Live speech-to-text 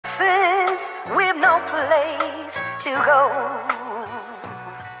we've no place to go.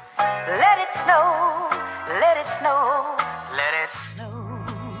 Let it snow, let it snow, let it snow.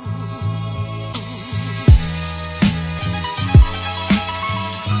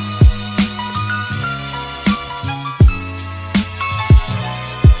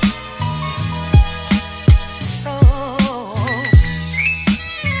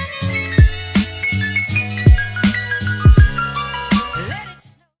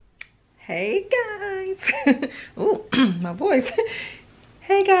 Hey guys. Ooh, my voice.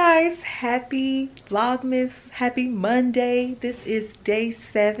 Hey guys, happy Vlogmas, happy Monday. This is day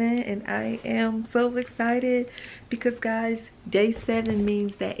 7 and I am so excited because guys, day 7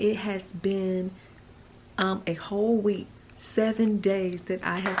 means that it has been a whole week, 7 days that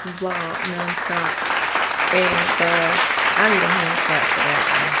I have vlogged nonstop. And I need a hand clap for that.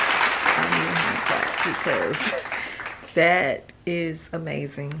 I need a hand clap because that is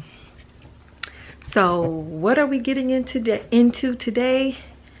amazing. So what are we getting into today?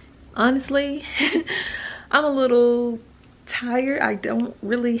 Honestly, I'm a little tired. I don't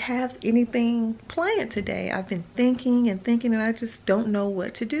really have anything planned today. I've been thinking and thinking and I just don't know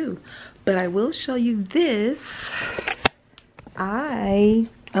what to do. But I will show you this. I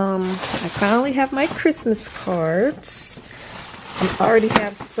finally have my Christmas cards. I already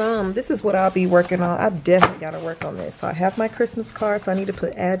have some. This is what I'll be working on. I've definitely got to work on this. So I have my Christmas cards. So I need to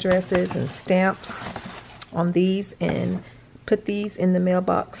put addresses and stamps on these and put these in the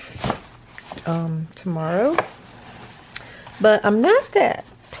mailbox tomorrow. But I'm not that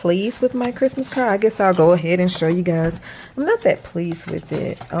pleased with my Christmas card. I guess I'll go ahead and show you guys. I'm not that pleased with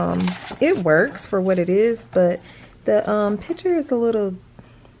it. It works for what it is, but the picture is a little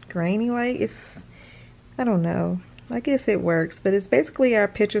grainy. Like it's, I don't know. I guess it works, but it's basically our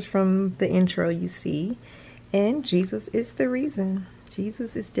pictures from the intro you see. And Jesus is the reason.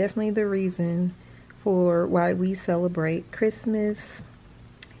 Jesus is definitely the reason for why we celebrate Christmas.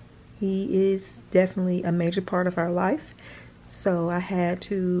 He is definitely a major part of our life. So I had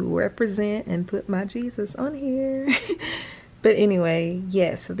to represent and put my Jesus on here. But anyway,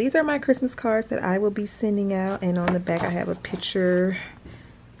 yes, so these are my Christmas cards that I will be sending out. And on the back I have a picture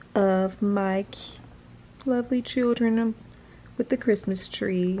of my lovely children with the Christmas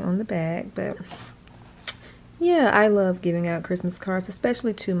tree on the back. But yeah, I love giving out Christmas cards,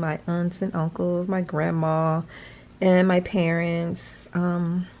 especially to my aunts and uncles, my grandma and my parents.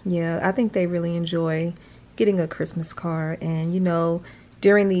 Yeah, I think they really enjoy getting a Christmas card. And you know,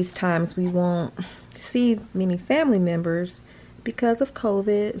 during these times we won't see many family members because of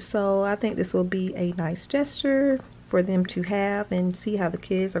COVID, so I think this will be a nice gesture for them to have and see how the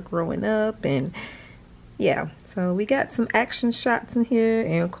kids are growing up. And yeah, so we got some action shots in here,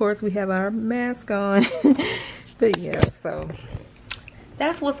 and of course we have our mask on. But yeah, so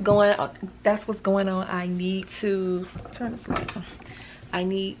that's what's going on. That's what's going on. I need to turn this light on. I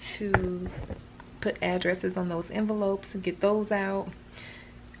need to put addresses on those envelopes and get those out.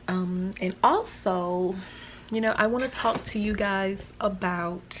 And also, you know, I want to talk to you guys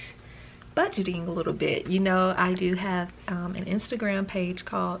about budgeting a little bit. You know, I do have an Instagram page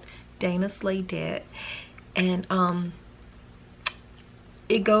called Dana Slay Debt. And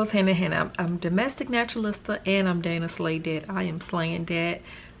it goes hand in hand. I'm domestic naturalista and I'm Dana Slay Debt. I am slaying debt.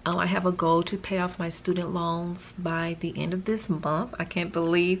 I have a goal to pay off my student loans by the end of this month. I can't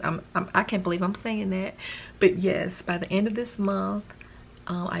believe I'm saying that, but yes, by the end of this month,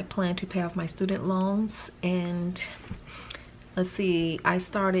 I plan to pay off my student loans. And let's see, I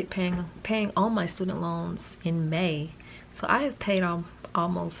started paying all my student loans in May, so I have paid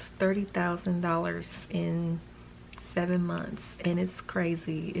almost $30,000 in 7 months, and it's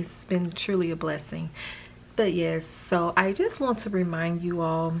crazy. It's been truly a blessing. But yes, so I just want to remind you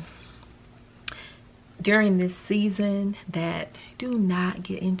all during this season that do not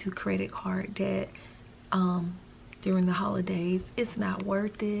get into credit card debt during the holidays. It's not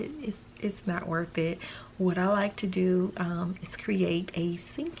worth it. It's not worth it. What I like to do is create a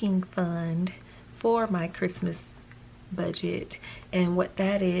sinking fund for my Christmas budget. And what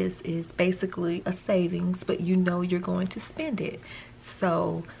that is basically a savings, but you know you're going to spend it.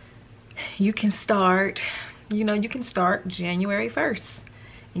 So you can start, you know, you can start January 1st.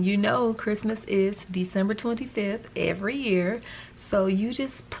 And you know Christmas is December 25th every year. So you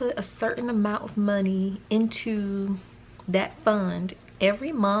just put a certain amount of money into that fund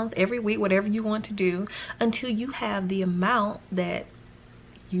every month, every week, whatever you want to do, until you have the amount that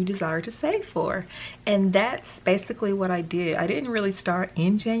you desire to save for. And that's basically what I did. I didn't really start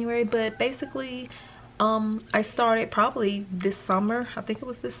in January, but basically I started probably this summer. I think it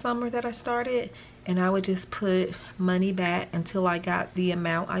was this summer that I started, and I would just put money back until I got the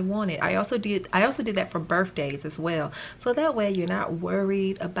amount I wanted. I also did that for birthdays as well. So that way you're not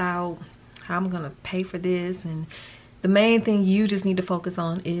worried about how I'm gonna pay for this, and the main thing you just need to focus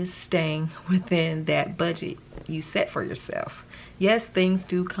on is staying within that budget you set for yourself. Yes, things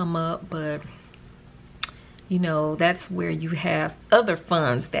do come up, but you know, that's where you have other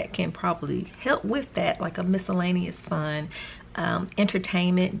funds that can probably help with that, like a miscellaneous fund,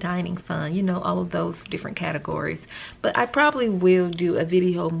 entertainment, dining fund, you know, all of those different categories. But I probably will do a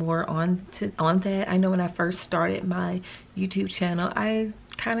video more on that. I know when I first started my YouTube channel, I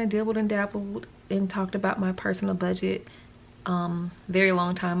kind of dabbled and dabbled and talked about my personal budget very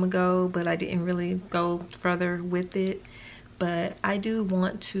long time ago, but I didn't really go further with it. But I do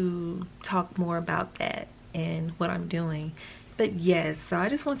want to talk more about that and what I'm doing. But yes, so I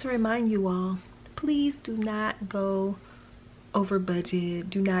just want to remind you all, please do not go over budget.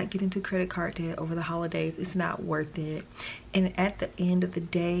 Do not get into credit card debt over the holidays. It's not worth it. And at the end of the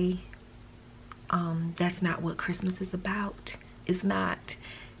day, that's not what Christmas is about. It's not.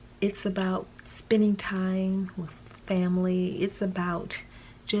 It's about spending time with family. It's about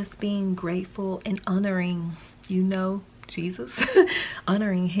just being grateful and honoring, you know, Jesus,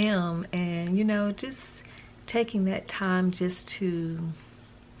 honoring him, and, you know, just taking that time just to,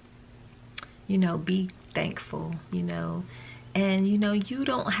 you know, be thankful, you know. And, you know, you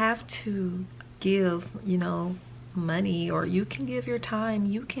don't have to give, you know, money, or you can give your time.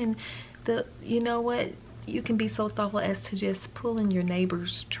 You can, you know what, you can be so thoughtful as to just pull in your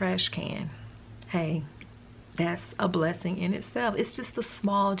neighbor's trash can. Hey, that's a blessing in itself. It's just the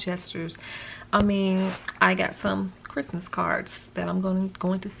small gestures. I mean, I got some Christmas cards that I'm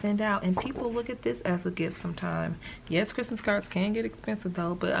going to send out, and people look at this as a gift sometime. Yes, Christmas cards can get expensive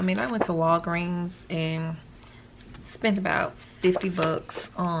though, but I mean, I went to Walgreens and spent about 50 bucks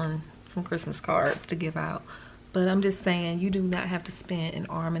on some Christmas cards to give out. But I'm just saying, you do not have to spend an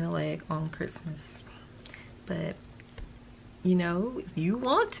arm and a leg on Christmas. But you know, if you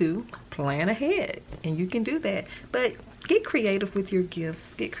want to, plan ahead and you can do that. But get creative with your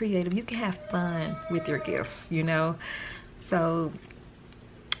gifts. Get creative. You can have fun with your gifts, you know. So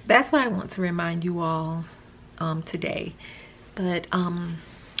that's what I want to remind you all today. But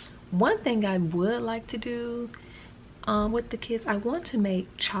one thing I would like to do with the kids, I want to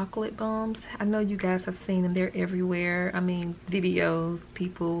make chocolate bombs. I know you guys have seen them. They're everywhere. I mean, videos,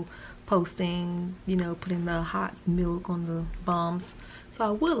 people posting, you know, putting the hot milk on the bombs. So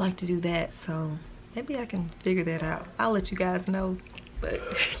I would like to do that. So maybe I can figure that out. I'll let you guys know. But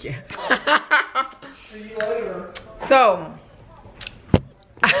yeah. See you later. So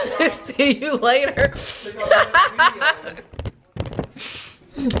see you later.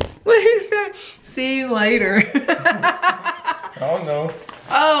 What he said? See you later. I don't know.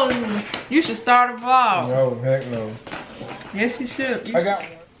 Oh, you should start a vlog. No, heck no. Yes, you should. I got one.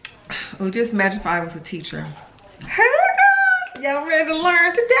 Oh, just imagine if I was a teacher. Hey guys, y'all ready to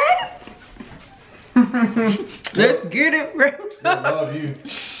learn today? Let's get it. I love you.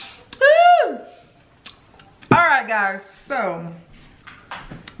 All right, guys. So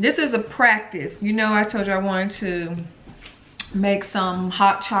this is a practice. You know, I told you I wanted to make some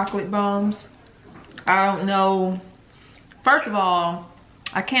hot chocolate bombs. I don't know. First of all,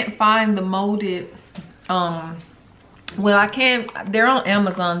 I can't find the molded. Well, I can. They're on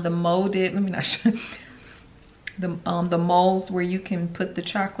Amazon. The molded. Let me not show the molds where you can put the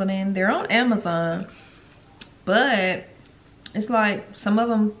chocolate in. They're on Amazon, but it's like some of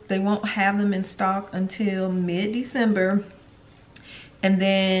them, they won't have them in stock until mid-December, and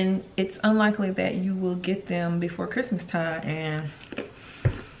then it's unlikely that you will get them before Christmas time, and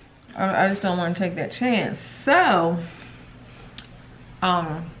I just don't want to take that chance. So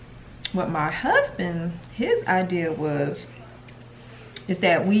what my husband, his idea is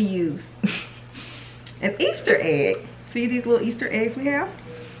that we use an Easter egg. See these little Easter eggs we have?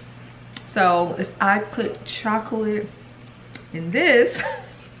 So if I put chocolate in this,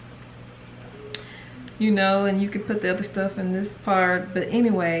 you know, and you could put the other stuff in this part. But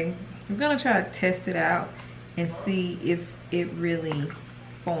anyway, we're gonna try to test it out and see if it really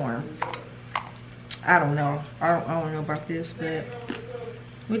forms. I don't know. I don't know about this, but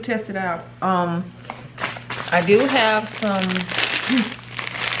we'll test it out. I do have some,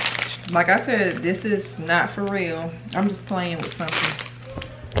 like I said, this is not for real. I'm just playing with something.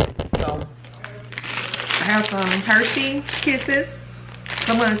 So I have some Hershey Kisses.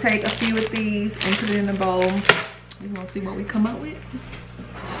 So I'm gonna take a few of these and put it in a bowl. We're gonna see what we come up with.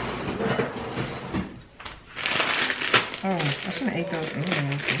 Oh, I should have ate those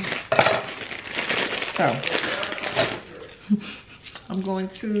anyway. So I'm going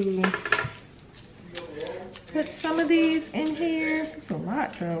to some of these in here. It's a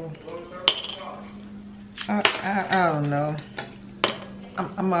lot though. I don't know.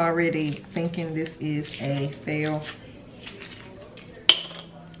 I'm already thinking this is a fail.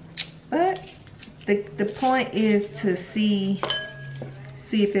 But the point is to see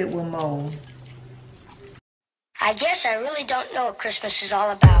if it will mold. I guess I really don't know what Christmas is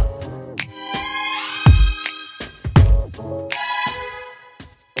all about.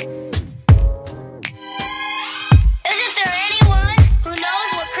 Isn't there anyone who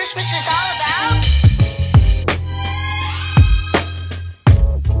knows what Christmas is all about?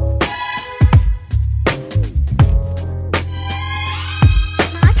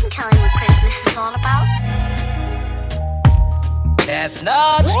 I can tell you what Christmas is all about.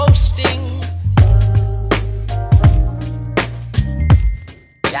 Chestnuts roasting,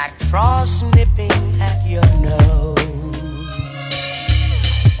 Jack Frost nipping at your nose.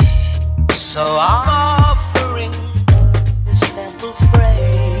 So I'm offering this simple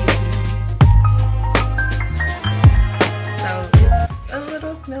phrase. So it's a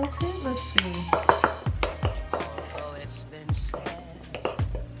little melted. Let's see. Oh, it's been said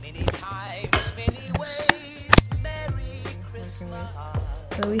many times, many ways. Merry Christmas.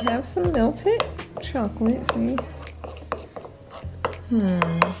 So we have some melted chocolate. See.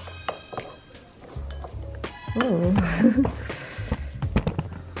 Oh.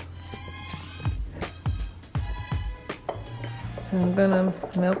 So I'm gonna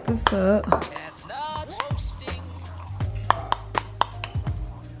melt this up.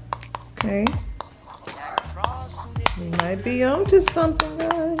 Okay. We might be onto something,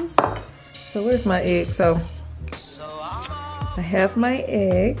 guys. So where's my egg? So I have my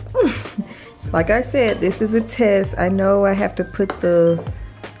egg. Like I said, this is a test. I know I have to put the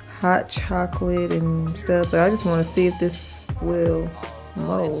hot chocolate and stuff, but I just want to see if this will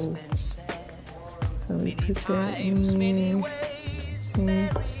mold. So we put that in. See.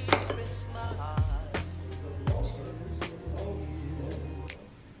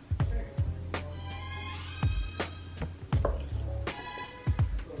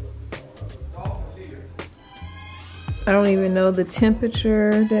 I don't even know the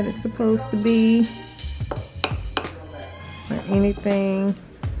temperature that it's supposed to be or anything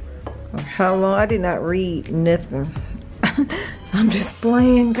or how long. I did not read nothing. I'm just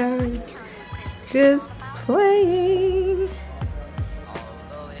playing, guys. Just playing.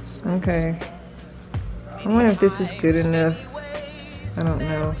 Okay. I wonder if this is good enough. I don't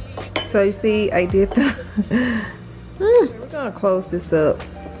know. So you see, I did the we're gonna close this up.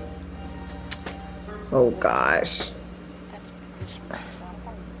 Oh gosh.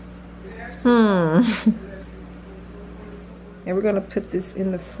 And we're gonna put this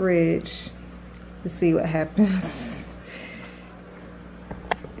in the fridge to see what happens.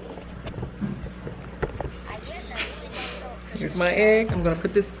 Here's my egg. I'm gonna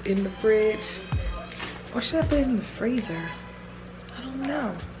put this in the fridge. Or should I put it in the freezer? I don't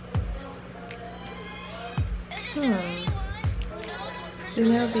know. Then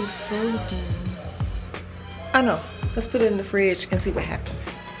that'll be frozen. I know. Let's put it in the fridge and see what happens.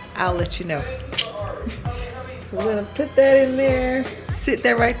 I'll let you know. We're gonna put that in there, sit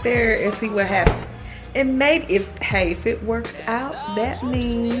that right there, and see what happens. And maybe if it works out, that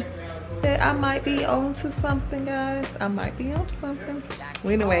means that I might be on to something, guys. I might be on to something.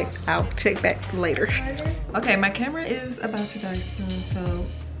 Well, anyway, I'll check back later. Okay, my camera is about to die soon, so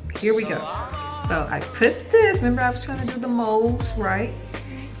here we go. So I put this, remember I was trying to do the molds, right?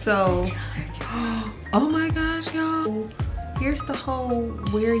 So, oh my gosh, y'all. Here's the hole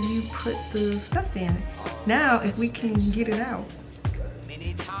where you put the stuff in. Now, if we can get it out.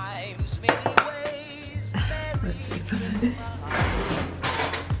 Many times, many ways. Let's see.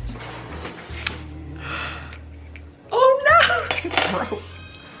 Oh no! It broke.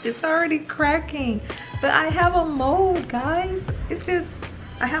 It's already cracking. But I have a mold, guys. It's just,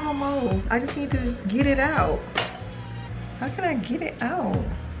 I have a mold. I just need to get it out. How can I get it out?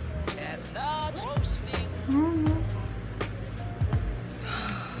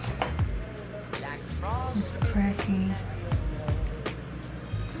 It's cracking.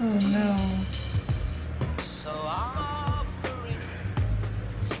 Oh no.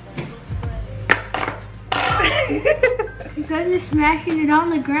 Because you're smashing it on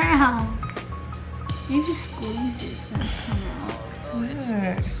the ground. You just squeeze it, it's gonna come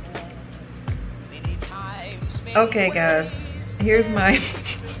out. Okay, guys. Here's my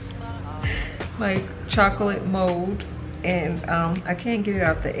my chocolate mold, and I can't get it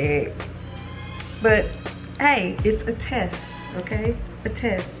out the egg. But hey, it's a test, okay? A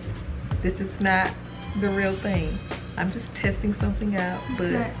test. This is not the real thing. I'm just testing something out,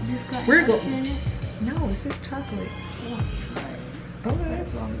 but we're going. No, it's just chocolate. Oh, try it. Okay.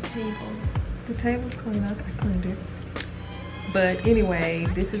 It's on the table. The table's clean. I cleaned it. But anyway,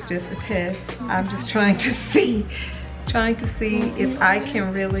 this is just a test. I'm just trying to see if I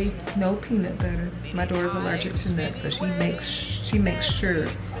can really, no peanut butter. My daughter's allergic to nuts, so she makes sure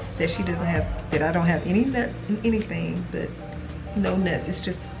that she doesn't have, that I don't have any nuts in anything, but no nuts. It's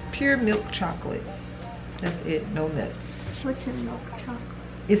just pure milk chocolate. That's it, no nuts. What's in milk chocolate?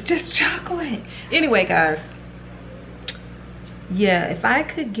 It's just chocolate. Anyway, guys, yeah, if I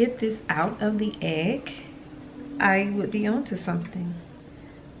could get this out of the egg, I would be onto something.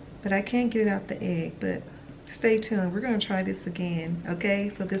 But I can't get it out the egg, but stay tuned. We're gonna try this again,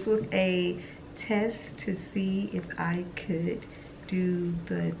 okay? So this was a test to see if I could do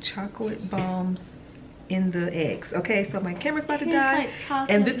the chocolate bombs in the eggs. Okay, so my camera's about to die, like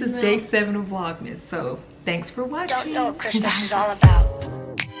and this is milk. day 7 of Vlogmas. So thanks for watching. Don't know what Christmas is all about.